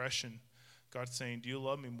depression. God's saying, do you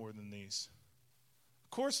love me more than these?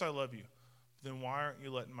 Of course I love you. Then why aren't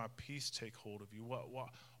you letting my peace take hold of you?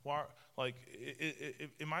 Why? Like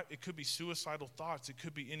it could be suicidal thoughts. It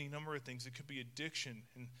could be any number of things. It could be addiction.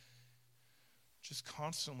 And just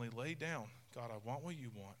constantly lay down. God, I want what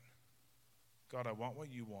you want. God, I want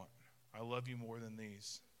what you want. I love you more than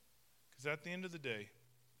these. Because at the end of the day,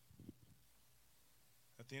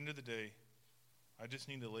 I just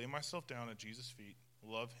need to lay myself down at Jesus' feet,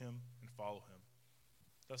 love him, and follow him.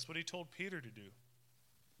 That's what he told Peter to do.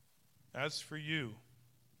 As for you,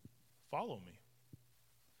 follow me.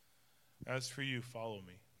 As for you, follow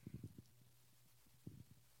me.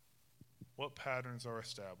 What patterns are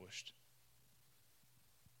established?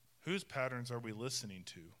 Whose patterns are we listening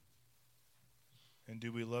to? And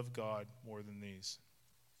do we love God more than these?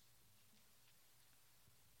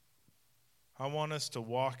 I want us to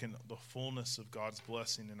walk in the fullness of God's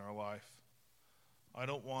blessing in our life. I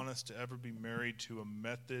don't want us to ever be married to a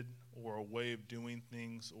method or a way of doing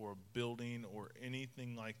things or a building or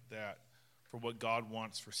anything like that for what God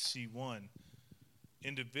wants for C1.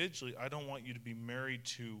 Individually, I don't want you to be married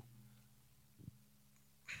to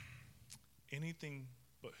anything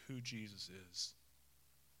but who Jesus is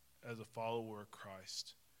as a follower of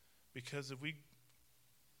Christ. Because if we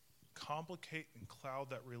complicate and cloud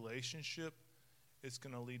that relationship, it's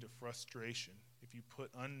going to lead to frustration. If you put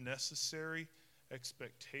unnecessary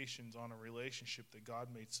expectations on a relationship that God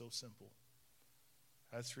made so simple.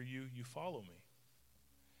 As for you, you follow me.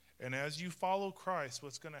 And as you follow Christ,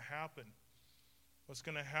 what's going to happen? What's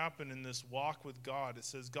going to happen in this walk with God? It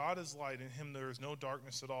says, God is light, in him there is no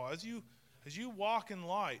darkness at all. As you walk in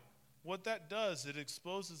light, what that does, it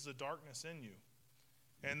exposes the darkness in you.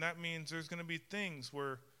 And that means there's going to be things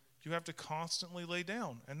where you have to constantly lay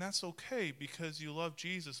down. And that's okay because you love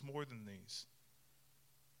Jesus more than these.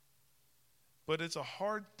 But it's a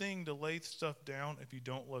hard thing to lay stuff down if you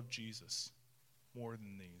don't love Jesus more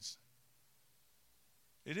than these.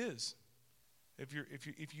 It is. If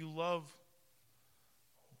you love,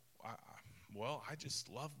 I just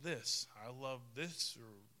love this. I love this,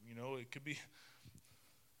 or it could be.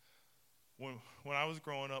 When I was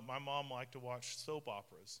growing up, my mom liked to watch soap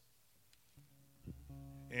operas.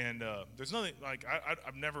 And there's nothing, like,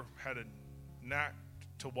 I've never had a knack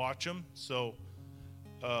to watch them. So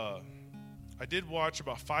I did watch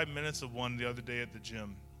about 5 minutes of one the other day at the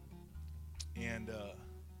gym. And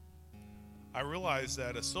I realized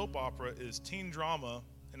that a soap opera is teen drama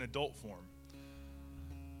in adult form.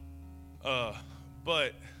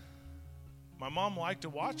 But my mom liked to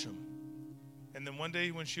watch them. And then one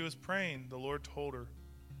day when she was praying, the Lord told her,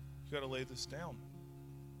 you got to lay this down.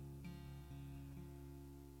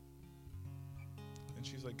 And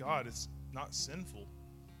she's like, God, it's not sinful.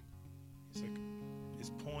 He's like,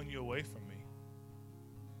 it's pulling you away from me.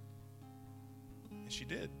 And she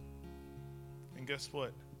did. And guess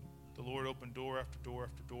what? The Lord opened door after door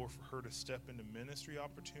after door for her to step into ministry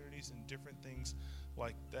opportunities and different things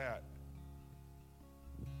like that.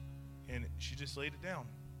 And she just laid it down.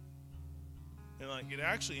 And it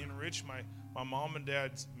actually enriched my mom and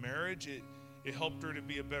dad's marriage. It helped her to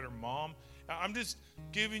be a better mom. I'm just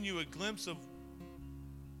giving you a glimpse of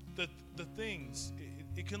the things.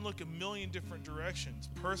 It can look a million different directions.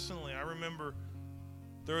 Personally, I remember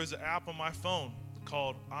there was an app on my phone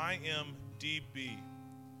called IMDb.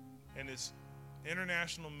 And it's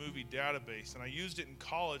International Movie Database. And I used it in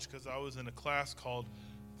college because I was in a class called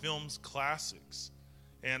Films Classics.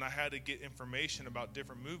 And I had to get information about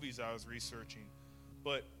different movies I was researching.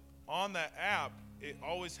 But on that app, it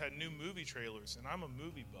always had new movie trailers, and I'm a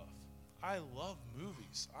movie buff. I love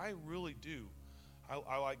movies. I really do.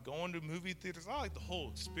 I like going to movie theaters. I like the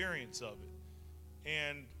whole experience of it.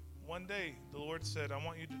 And one day, the Lord said, I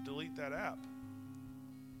want you to delete that app.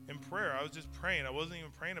 In prayer, I was just praying. I wasn't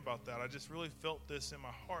even praying about that. I just really felt this in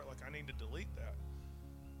my heart, like I need to delete that.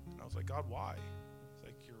 And I was like, God, why? It's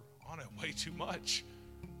like, you're on it way too much.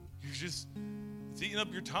 It's eating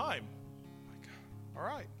up your time. I'm like, all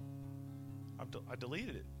right. I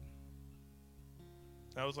deleted it.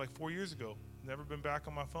 That was like 4 years ago. Never been back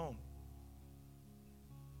on my phone.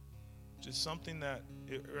 Just something that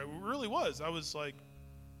it really was. I was like,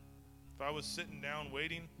 if I was sitting down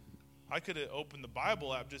waiting, I could have opened the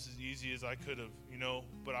Bible app just as easy as I could have,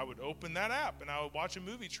 but I would open that app and I would watch a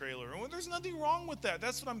movie trailer. And there's nothing wrong with that.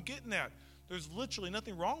 That's what I'm getting at. There's literally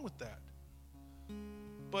nothing wrong with that.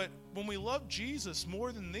 But when we love Jesus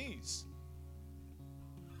more than these,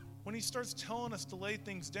 when he starts telling us to lay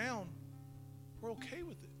things down, we're okay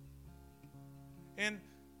with it. And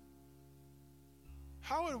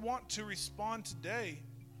how I want to respond today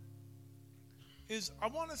is I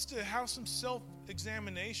want us to have some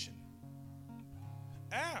self-examination.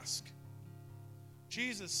 Ask,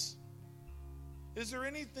 Jesus, is there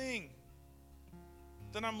anything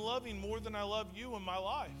that I'm loving more than I love you in my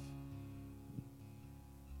life?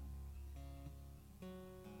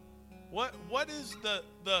 What is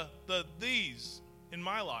the these in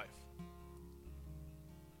my life?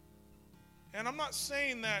 And I'm not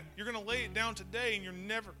saying that you're going to lay it down today and you're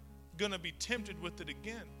never going to be tempted with it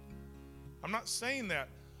again. I'm not saying that.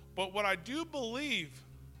 But what I do believe,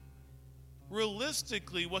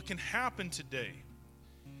 realistically, what can happen today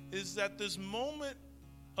is that this moment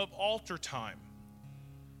of altar time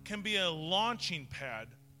can be a launching pad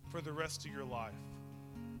for the rest of your life.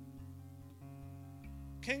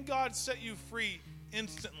 Can God set you free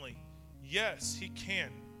instantly? Yes, he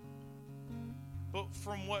can. But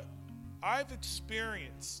from what I've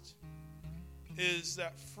experienced is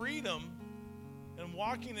that freedom and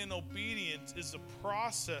walking in obedience is a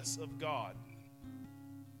process of God.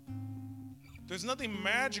 There's nothing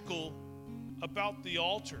magical about the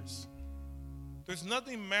altars. There's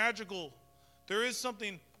nothing magical. There is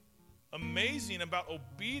something amazing about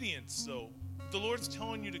obedience, though. If the Lord's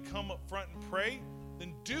telling you to come up front and pray,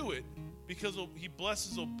 then do it because he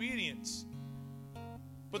blesses obedience.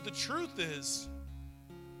 But the truth is,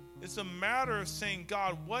 it's a matter of saying,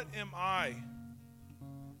 God, what am I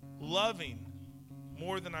loving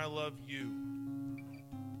more than I love you?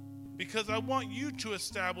 Because I want you to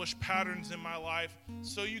establish patterns in my life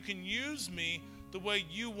so you can use me the way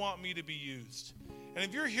you want me to be used. And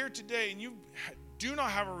if you're here today and you do not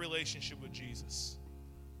have a relationship with Jesus,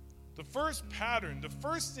 the first pattern, the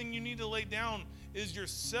first thing you need to lay down is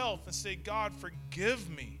yourself and say, God, forgive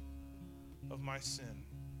me of my sin.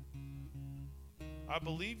 I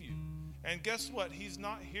believe you. And guess what? He's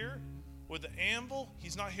not here with an anvil.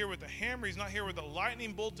 He's not here with a hammer. He's not here with a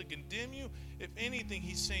lightning bolt to condemn you. If anything,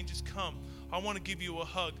 he's saying, just come. I want to give you a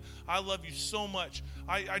hug. I love you so much.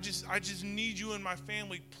 I just need you in my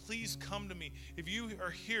family. Please come to me. If you are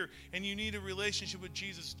here and you need a relationship with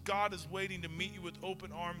Jesus, God is waiting to meet you with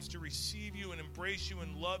open arms to receive you and embrace you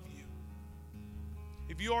and love you.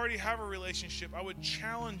 If you already have a relationship, I would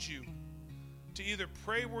challenge you to either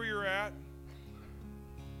pray where you're at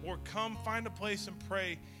or come find a place and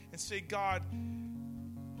pray and say, God,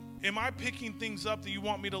 am I picking things up that you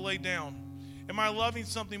want me to lay down? Am I loving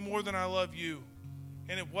something more than I love you?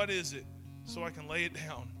 And what is it? So I can lay it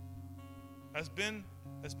down. As Ben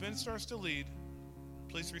starts to lead,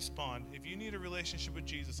 please respond. If you need a relationship with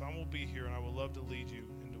Jesus, I will be here and I would love to lead you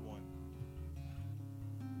into one.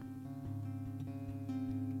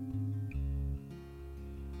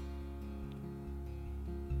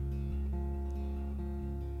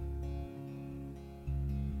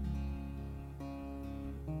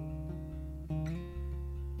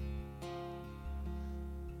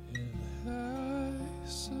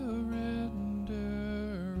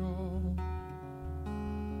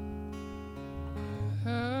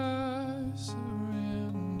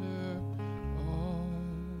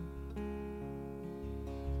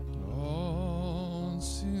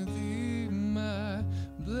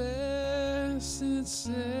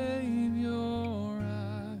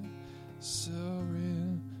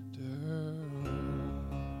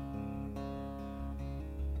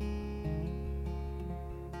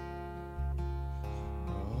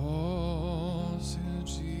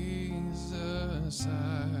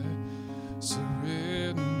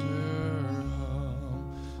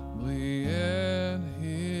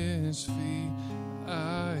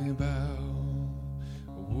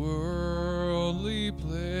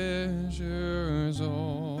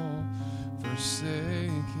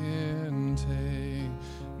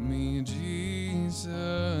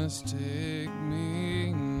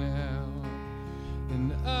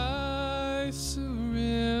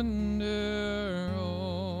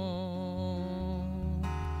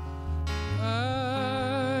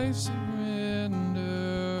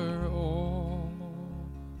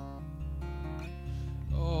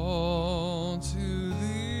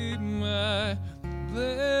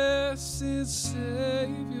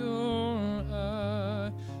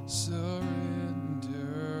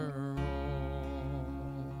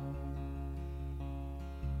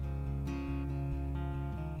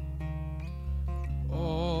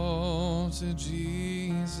 to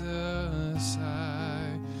Jesus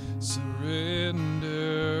I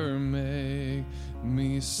surrender. Make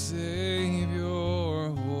me Savior,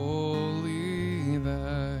 wholly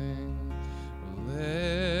thine.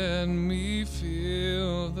 Let me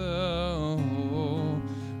feel the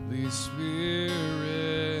Holy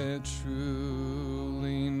Spirit,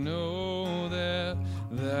 truly know that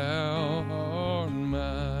thou art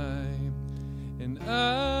mine, and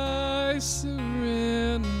I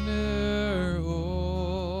surrender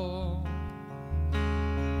all.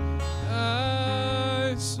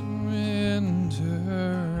 I surrender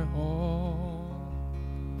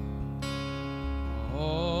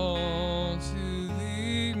all to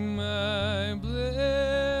thee, my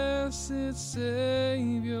blessed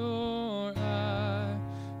Savior. I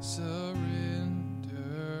surrender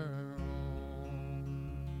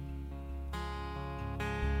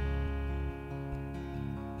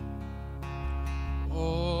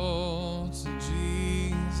all to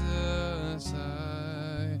Jesus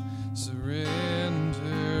I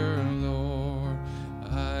surrender, Lord.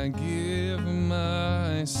 I give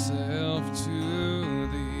myself to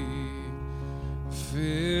thee.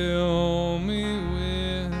 Fill me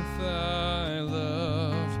with thy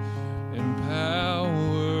love and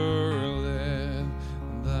power. Let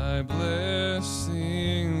thy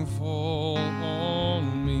blessing fall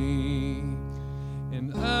on me,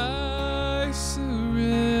 and I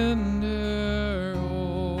surrender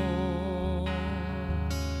all.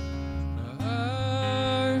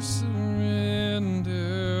 I surrender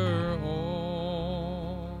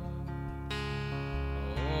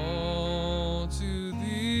all to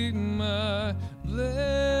thee, my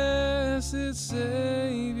blessed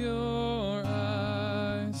Savior.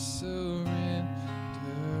 I surrender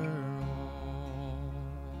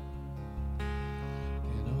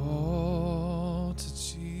all to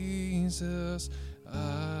Jesus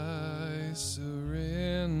I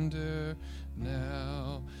surrender.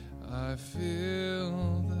 Now I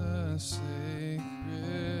feel the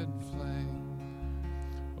sacred flame.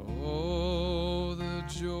 Oh, the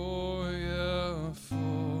joy of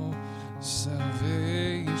full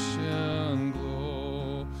salvation.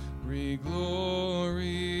 Glory,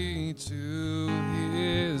 glory to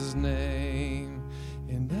his name.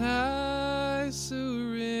 And I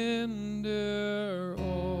surrender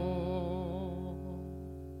all.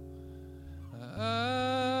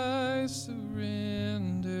 I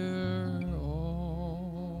surrender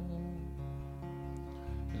all,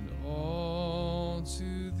 and all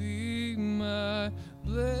to thee, my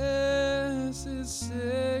blessed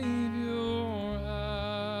Savior.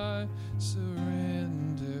 I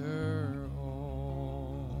surrender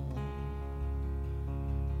all.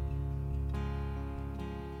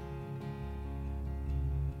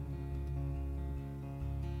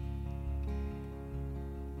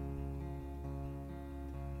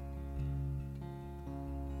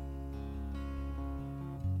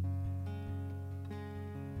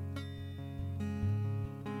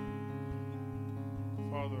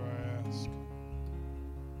 Father, I ask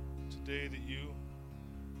today that you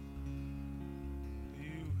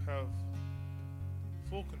have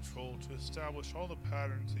full control to establish all the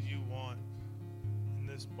patterns that you want in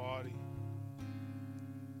this body.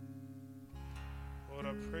 Lord,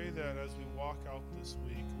 I pray that as we walk out this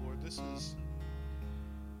week, Lord, this is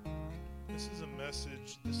a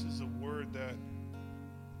message, this is a word that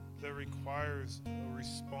requires a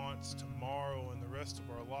response tomorrow and the rest of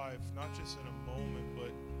our life, not just in a moment,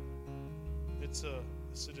 but it's a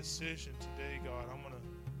decision today, God. I'm going to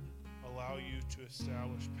allow you to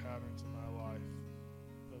establish patterns in my life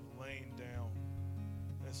of laying down.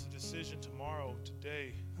 And it's a decision tomorrow,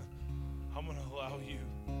 today, I'm going to allow you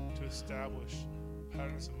to establish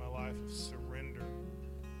patterns in my life of surrender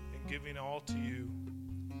and giving all to you.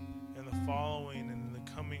 In the following and in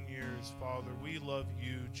the coming years, Father, we love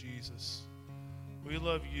you, Jesus. We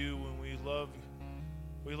love you, and we love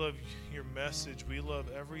your message. We love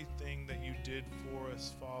everything that you did for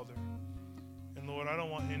us, Father. And Lord, I don't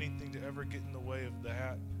want anything to ever get in the way of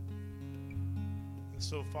that. And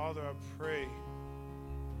so, Father, I pray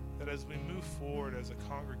that as we move forward as a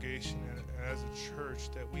congregation and as a church,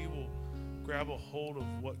 that we will grab a hold of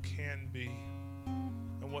what can be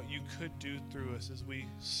and what you could do through us as we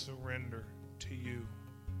surrender to you.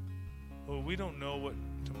 Well, we don't know what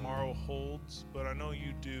tomorrow holds, but I know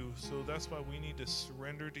you do. So that's why we need to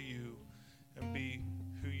surrender to you and be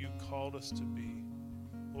who you called us to be.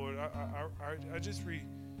 Lord, I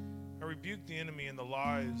rebuke the enemy and the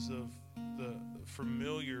lies of the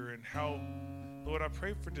familiar, and how, Lord, I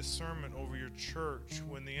pray for discernment over your church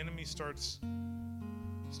when the enemy starts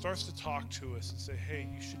starts to talk to us and say, hey,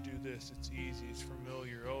 you should do this. It's easy. It's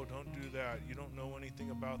familiar. Oh, don't do that. You don't know anything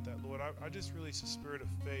about that. Lord, I just release a spirit of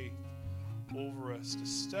faith over us to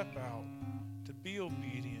step out, to be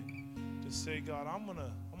obedient, to say, God, I'm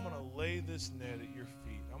gonna lay this net at your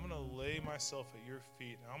feet. I'm going to lay myself at your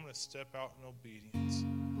feet, and I'm going to step out in obedience.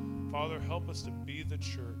 Father, help us to be the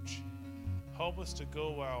church. Help us to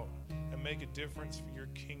go out and make a difference for your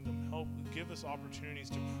kingdom. Give us opportunities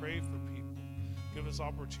to pray for people. Give us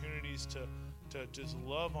opportunities to just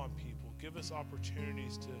love on people. Give us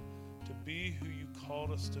opportunities to be who you called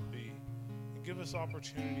us to be. And give us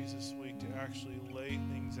opportunities this week to actually lay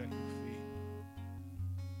things at your feet.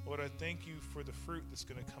 Lord, I thank you for the fruit that's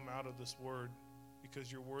going to come out of this word,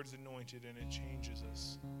 because your word's anointed and it changes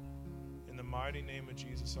us. In the mighty name of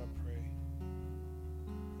Jesus, I pray.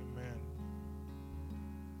 Amen.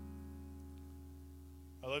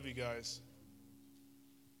 I love you guys.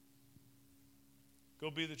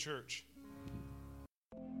 Go be the church.